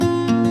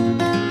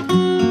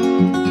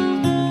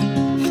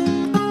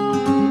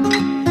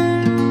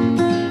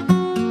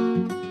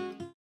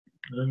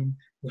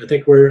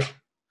think we're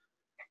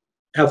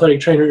athletic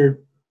trainer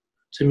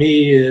to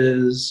me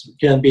is,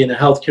 again, being a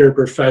healthcare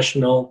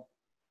professional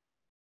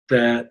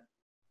that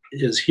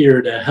is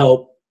here to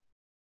help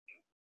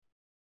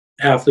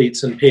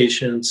athletes and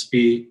patients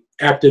be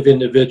active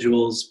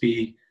individuals,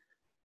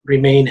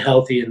 remain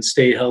healthy and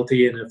stay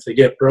healthy. And if they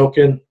get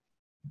broken,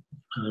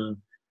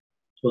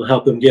 we'll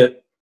help them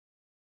get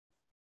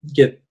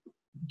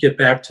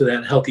back to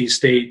that healthy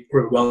state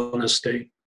or wellness state.